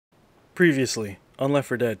Previously on Left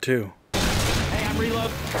 4 Dead 2. Hey, I'm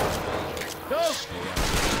reloading. Go!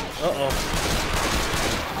 Uh-oh.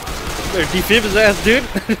 Better defib his ass, dude.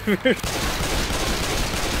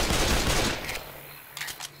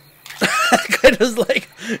 Kind of like,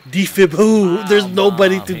 defib who? There's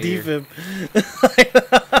nobody to defib.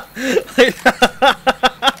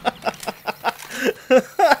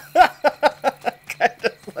 Kind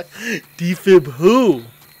of like, defib who?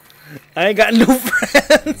 I ain't got no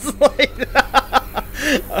friends. Like,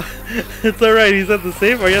 it's alright, he's at the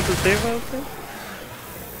safe. Are you at the safe house?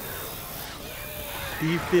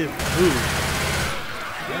 Defib who?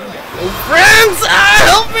 Oh, friends! Ah,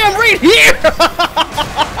 help me! I'm right here!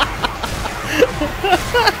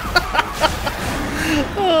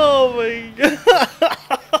 Oh my god!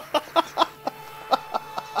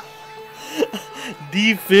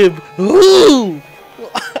 Defib who?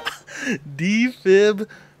 Defib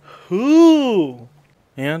who?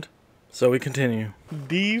 And so we continue.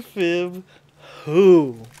 Defib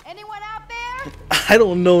who? Anyone out there? I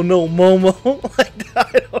don't know no Momo. Like,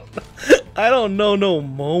 I don't know no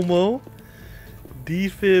Momo.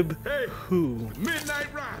 Defib who?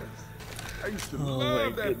 Midnight Riders. I used to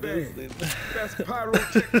love that band. Best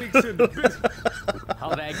pyrotechnics in the business.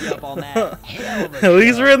 I'll bag you up on that. Hell of a At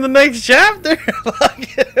least we're in the next chapter.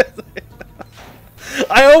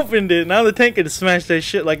 I opened it. Now the tank can smash that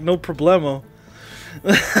shit like no problemo.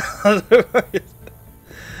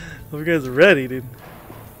 Hope you guys are ready, dude.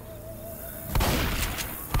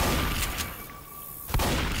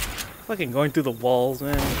 Fucking going through the walls,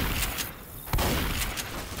 man.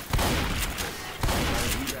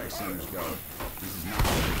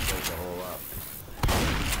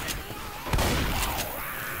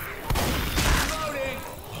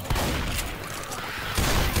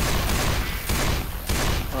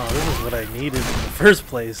 Oh, this is what I needed in the first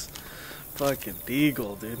place. Fucking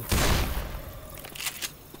deagle, dude.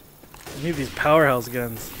 I need these powerhouse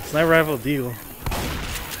guns. Sniper rifle, deagle.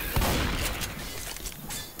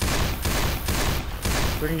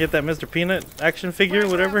 We can get that Mr. Peanut action figure,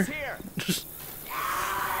 whatever.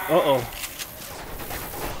 Uh-oh.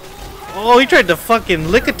 Oh, he tried to fucking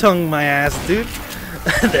lick-a-tongue my ass, dude.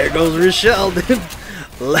 There goes Rochelle, dude.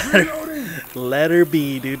 Let her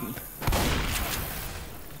be, dude.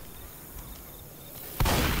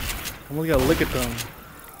 I'm only got lick-a-tongue.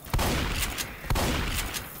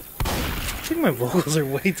 I think my vocals are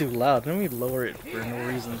way too loud. Let me lower it for no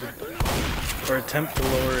reason, dude. Or attempt to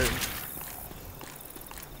lower it.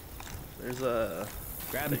 There's a...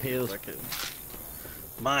 Grab the pills.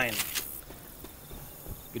 Mine.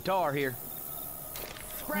 Guitar here.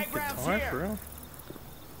 Fairgrounds Guitar, here. for real?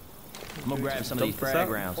 I'm gonna grab some of these Dump this out.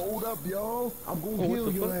 Fairgrounds. Hold up, y'all. I'm gonna Oh, what heal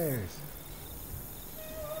the your fuck? ass.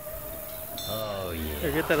 Oh yeah.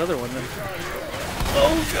 Here, get that other one then.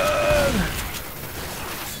 Oh god!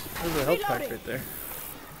 There's a health pack right there.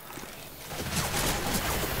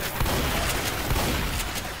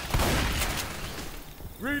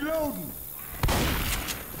 Reloading.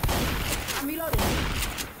 I'm reloading.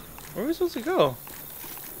 Where are we supposed to go?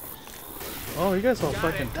 Oh, you guys all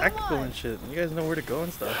fucking tactical and shit. You guys know where to go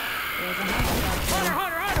and stuff. There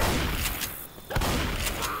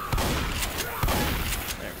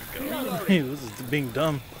we go. Hey, this is being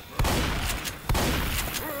dumb.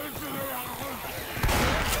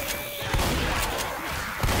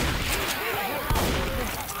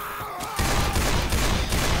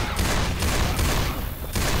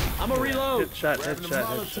 I'm gonna reload. Headshot, headshot,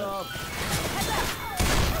 headshot.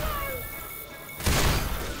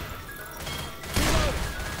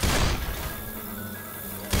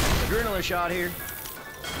 Adrenaline shot here.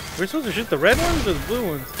 We're supposed to shoot the red ones or the blue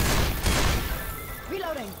ones?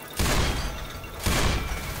 Reloading.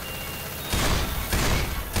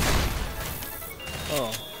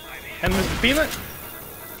 Oh. And Mr. Peanut?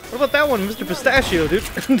 What about that one, Mr. Pistachio, dude?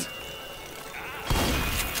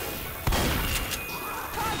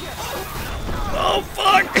 Oh,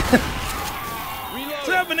 fuck! It's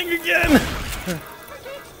happening again!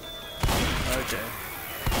 Okay.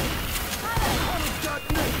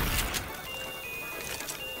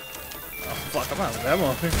 Oh, fuck, I'm out of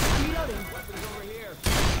ammo. Reloading.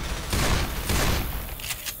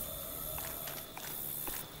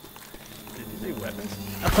 Did you say weapons?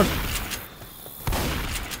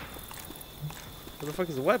 What the fuck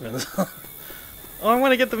is the weapons? Oh, I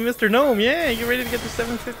want to get the Mr. Gnome. Yeah, you ready to get the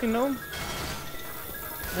 750 Gnome?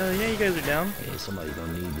 Yeah, you guys are down. Hey, somebody's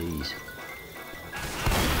gonna need these.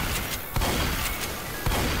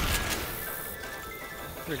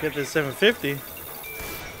 Better get this 750.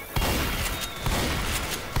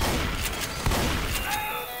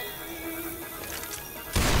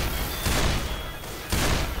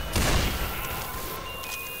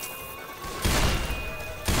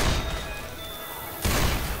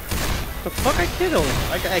 The fuck, I killed him.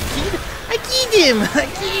 I keyed him. I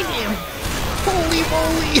keyed him. Holy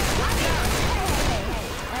moly.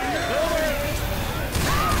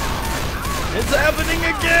 It's happening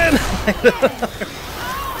again.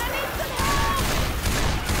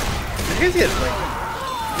 Did you guys get like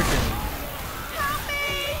freaking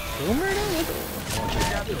boomer now?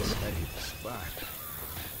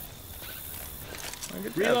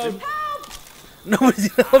 Reload. Nobody's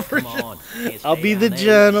gonna for Come on. Can't I'll stay be down the there.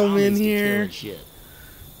 gentleman Zombies keep here. killing shit.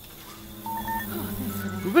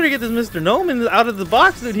 We better get this Mr. Gnome out of the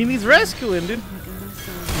box, dude. He needs rescuing, dude.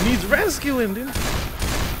 He needs rescuing, dude.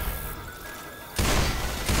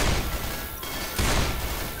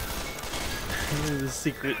 This is a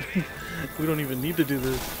secret. We don't even need to do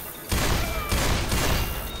this.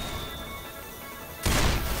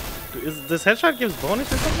 Dude, this headshot gives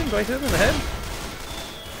bonus or something? Do I hit him in the head?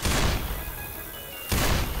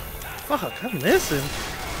 Fuck, I'm missing.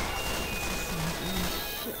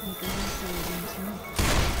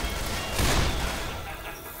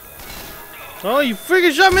 Oh, you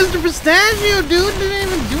freaking shot Mr. Pistachio, dude!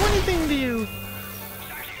 Didn't even do anything to you.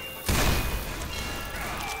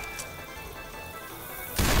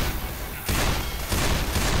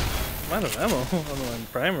 I'm out of ammo on the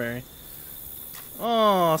primary.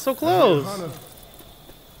 Oh, so close.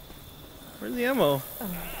 Where's the ammo?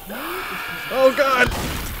 Oh god!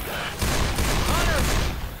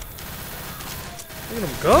 Look at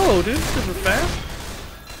him go, dude. Super fast.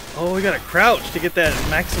 Oh, we gotta crouch to get that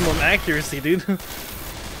maximum accuracy, dude. Is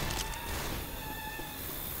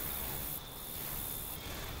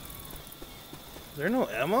there no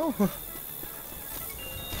ammo?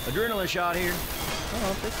 Adrenaline shot here. Oh,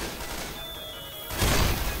 I'll take it.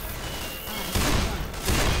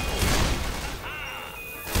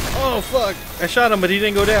 Oh fuck! I shot him, but he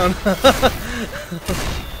didn't go down. What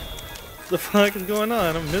the fuck is going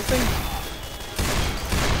on? I'm missing.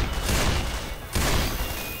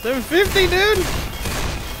 750, dude!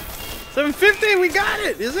 750, we got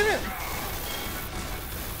it, isn't it?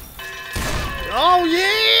 Oh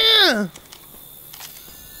yeah!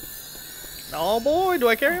 Oh boy, do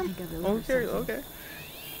I carry him? Oh, carry. Okay.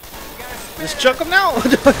 Just chuck him now. What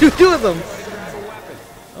do I do with them?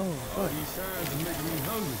 Oh fuck!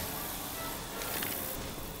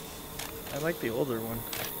 I like the older one.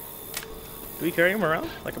 Do we carry him around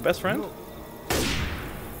like a best friend?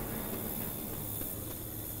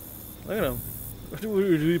 Look at him. Do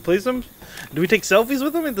we place him? Do we take selfies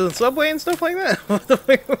with him in the subway and stuff like that? What the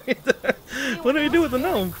fuck what do we do with the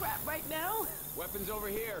gnome? Crap right now. Weapons over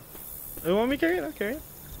here. You want me to carry it? I'll carry it.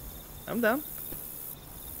 I'm down.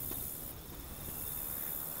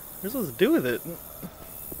 What are we supposed to do with it?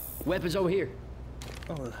 Weapons over here.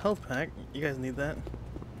 Oh, the health pack. You guys need that.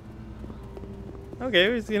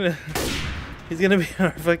 Okay, he's gonna be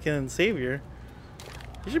our fucking savior.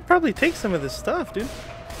 You should probably take some of this stuff, dude.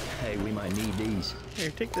 Hey, we might need these.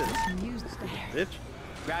 Here, take this, bitch.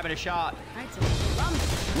 Grabbing a shot. I'd say bum.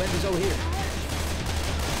 Weapons over here.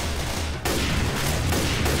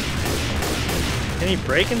 Can he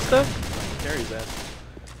break and stuff? Carries that.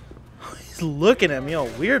 He's looking at me all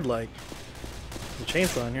weird like. There's a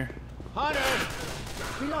chainsaw in here. Hunter!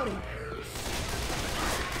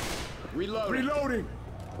 Reloading. Reloading.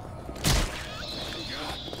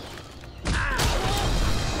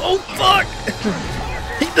 Oh fuck!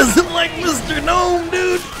 He doesn't like Mr. Gnome,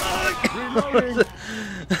 dude! Fuck!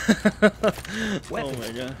 Oh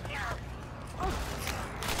my god.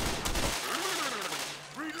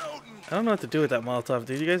 I don't know what to do with that Molotov,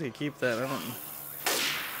 dude. You guys can keep that. I don't.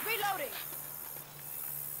 Reloading.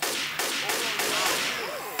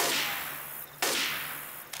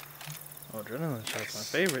 Oh, adrenaline shot's my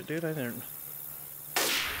favorite, dude. I didn't.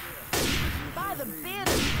 By the bin.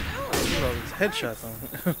 Look at all these headshots on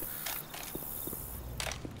it.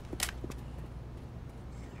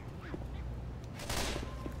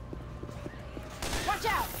 Watch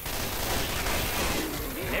out.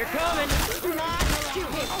 They're coming! Do not shoot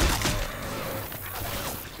him.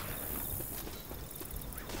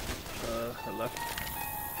 I left.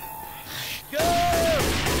 Go!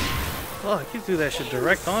 Oh, I keep doing that shit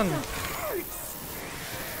direct on me.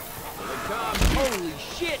 Holy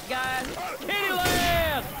shit, guys!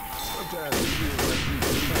 Kittyland!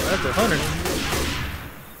 That's a hunter.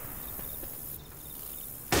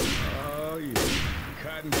 Oh yeah.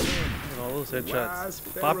 Cotton candy. Look at all those headshots. Wise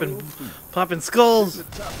Popping skulls. The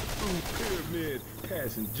top of the food pyramid,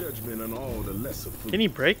 passing judgment on all the lesser food. Can he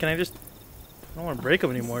break? Can I just... I don't want to break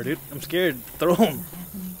him anymore, dude. I'm scared. Throw him.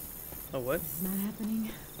 Oh, what? It's not happening.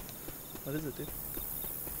 What is it, dude?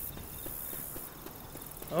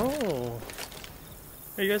 Oh.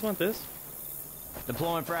 Hey, you guys want this?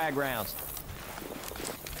 Deploying Fairgrounds.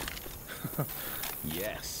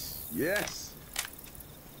 Yes. Yes.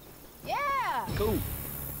 Yeah! Cool.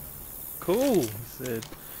 Cool, he said.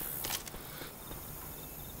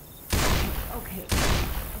 Okay.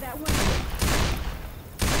 That one.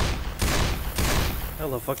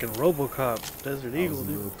 Hella fucking Robocop, Desert Eagle,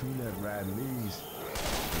 dude. Little peanut riding these.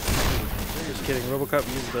 Just kidding, Robocop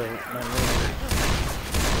used the 9mm.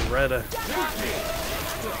 Beretta.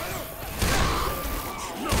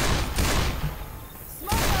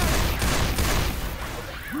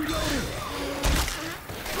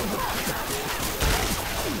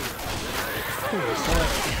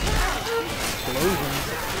 Explosions.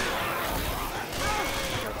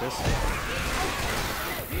 Got this.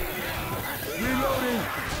 Reloading.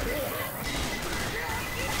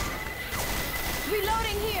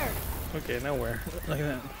 Reloading here! Okay, now where? Look at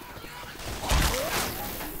that.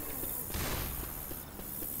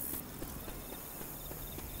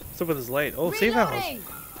 What's up with his light? Oh, safe house. Reloading!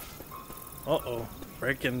 Uh-oh.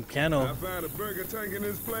 Breaking I piano. found a burger tank in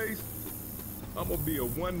this place. I'm gonna be a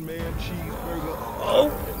one-man cheeseburger. Oh,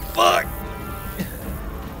 fuck!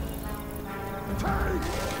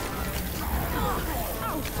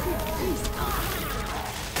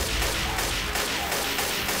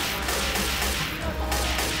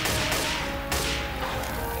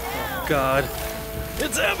 Oh, God.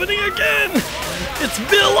 It's happening again! It's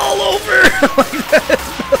Bill all over!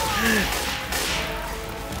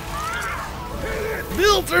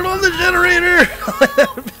 Bill, turn on the generator!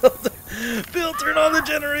 Bill, turn on the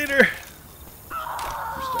generator!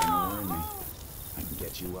 You're starting to worry me. I can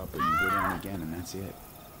get you up or you go down again and that's it.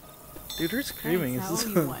 Dude, her screaming That's is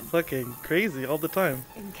how you won. fucking crazy all the time.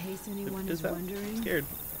 In case anyone Is is that wondering, scared?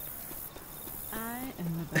 I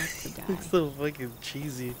am about to die. It's so fucking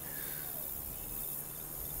cheesy.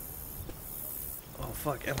 Oh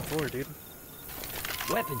fuck, M4, dude.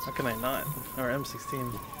 Weapons. How can I not? Or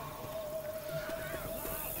M16.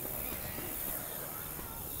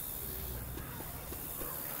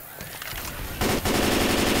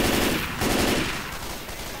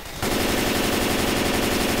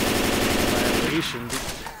 Annihilation, dude.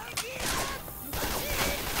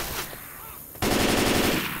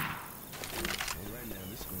 Alright now,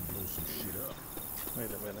 this is gonna blow some shit up. Wait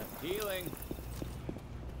a minute. Healing.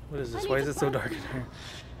 What is this? Why is it so dark in here?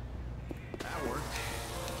 That worked.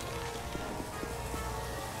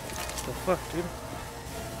 What the fuck, dude?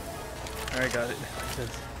 Alright, got it.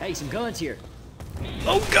 Hey, some guns here.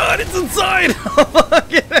 Oh god, it's inside!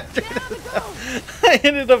 I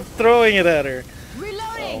ended up throwing it at her. Oh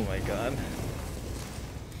Reloading! my god.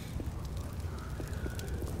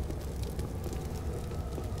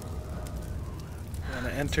 Wanna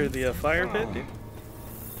enter the fire pit, dude?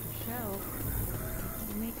 Shell.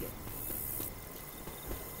 Make it.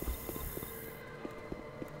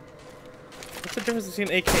 What's the difference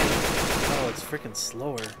between AK and... Oh, it's freaking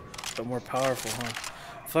slower, but more powerful, huh?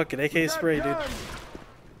 Fuck it, AK spray, dude.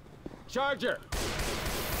 Charger.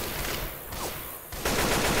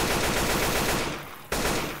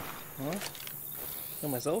 Huh? Kill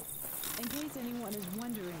myself? In case anyone is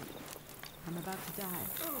wondering, I'm about to die.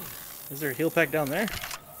 Is there a heal pack down there?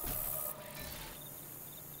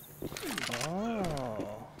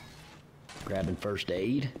 Oh. Grabbing first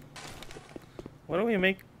aid. Why don't we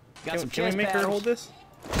make... Got some Can we chest make her paddles. hold this?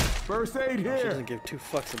 First aid She here. doesn't give two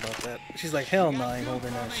fucks about that. She's like, hell no, I ain't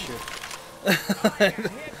holding that shit.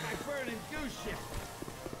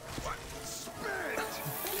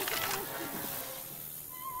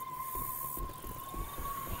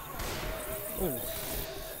 Ooh.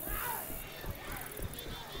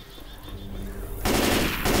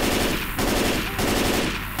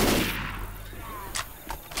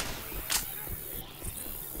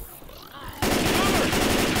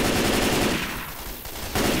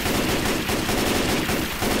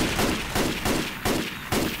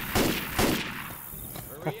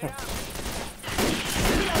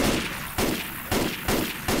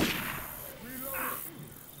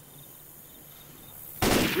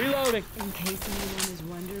 Reloading. In case anyone is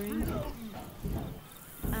wondering,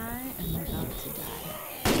 I am about to die.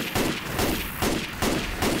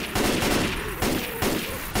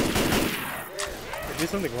 Did I do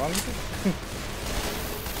something wrong with it?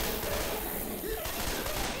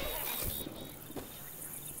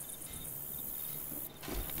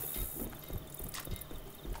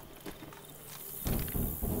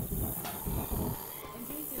 In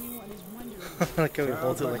case anyone is wondering, Like how he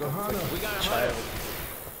holds it like a hahah. We got a child.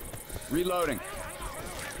 Reloading.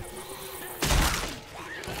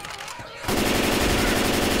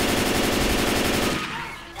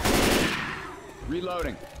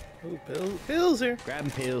 Reloading. Ooh, pills here.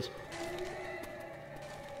 Grabbing pills.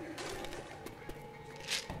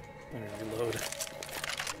 Let me reload.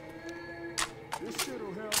 This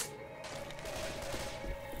shit'll help.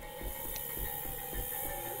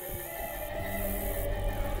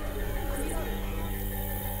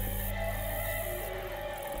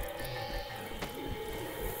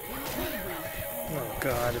 Oh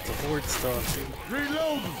god, it's a horde stuff, dude.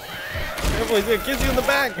 Reloading. Careful, he's gonna kiss you in the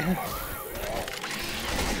back!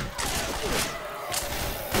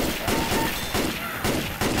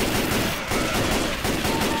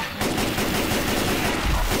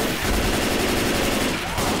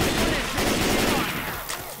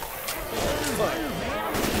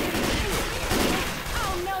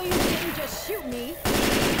 Oh no, you didn't just shoot me.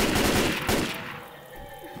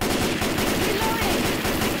 Reloading.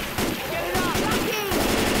 Get it up, Rocky.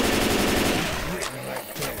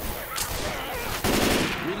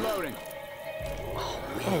 Reloading.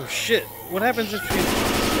 Oh shit, what happens if she...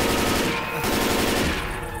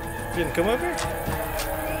 You didn't come over?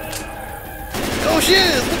 Oh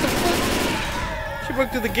shit, what the fuck? She broke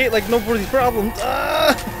through the gate like nobody's problems.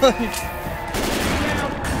 Ah! What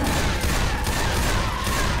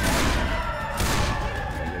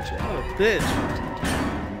a bitch.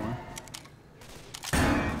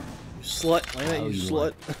 You slut. Why not you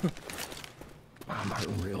slut? I'm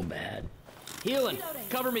hurting real bad. Healing.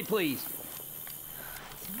 Cover me, please.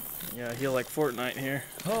 Yeah, I heal like Fortnite here.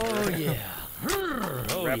 Oh yeah.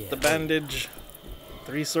 Wrap the bandage.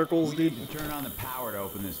 3 circles, dude. You can turn on the power to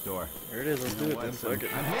open this door. There it is, let's do it then. Fuck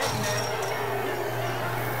it. I'm hitting it.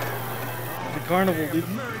 The carnival, dude.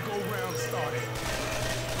 Merry-go-round started.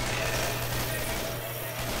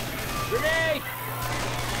 Grenade!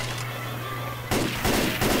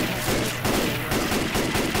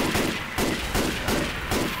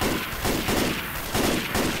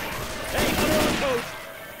 Hey, put her on post.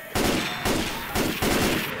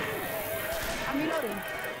 I'm reloading.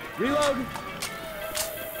 Reloading.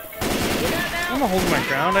 I'm gonna hold my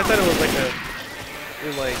ground. I thought it was like a...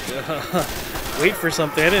 wait for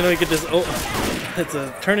something. I didn't know you could just... Oh, it's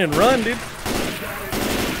a turn and run, dude.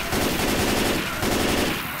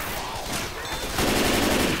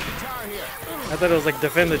 I thought it was like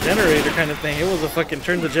defend the generator kind of thing. It was a fucking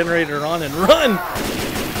turn the generator on and run!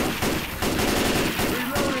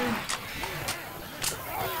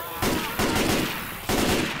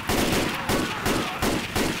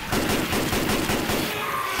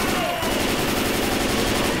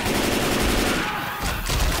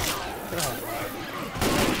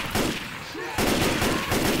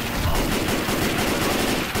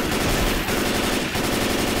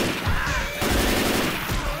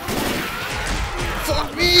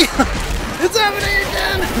 Fuck me! It's happening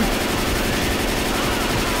again!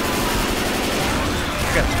 I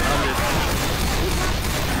got surrounded.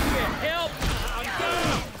 Help! I'm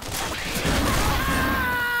down.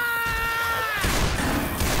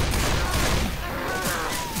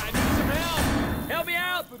 I need some help. Help me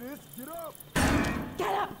out. For this, get up.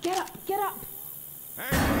 Get up, get up, get up. I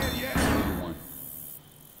ain't dead yet.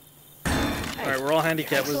 Alright, we're all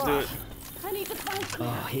handicapped. Let's do it. I need to find Oh,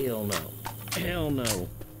 hell no. Hell no.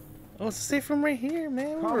 Oh, it's a safe room right here,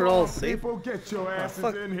 man. Come We're all on, safe. people, get your asses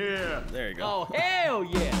fuck. in here. There you go. Oh, hell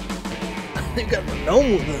yeah. They got the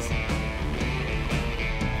gnome with us.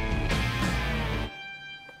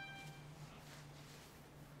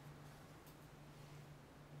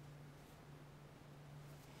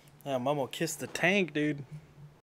 Yeah, Momo kissed the tank, dude.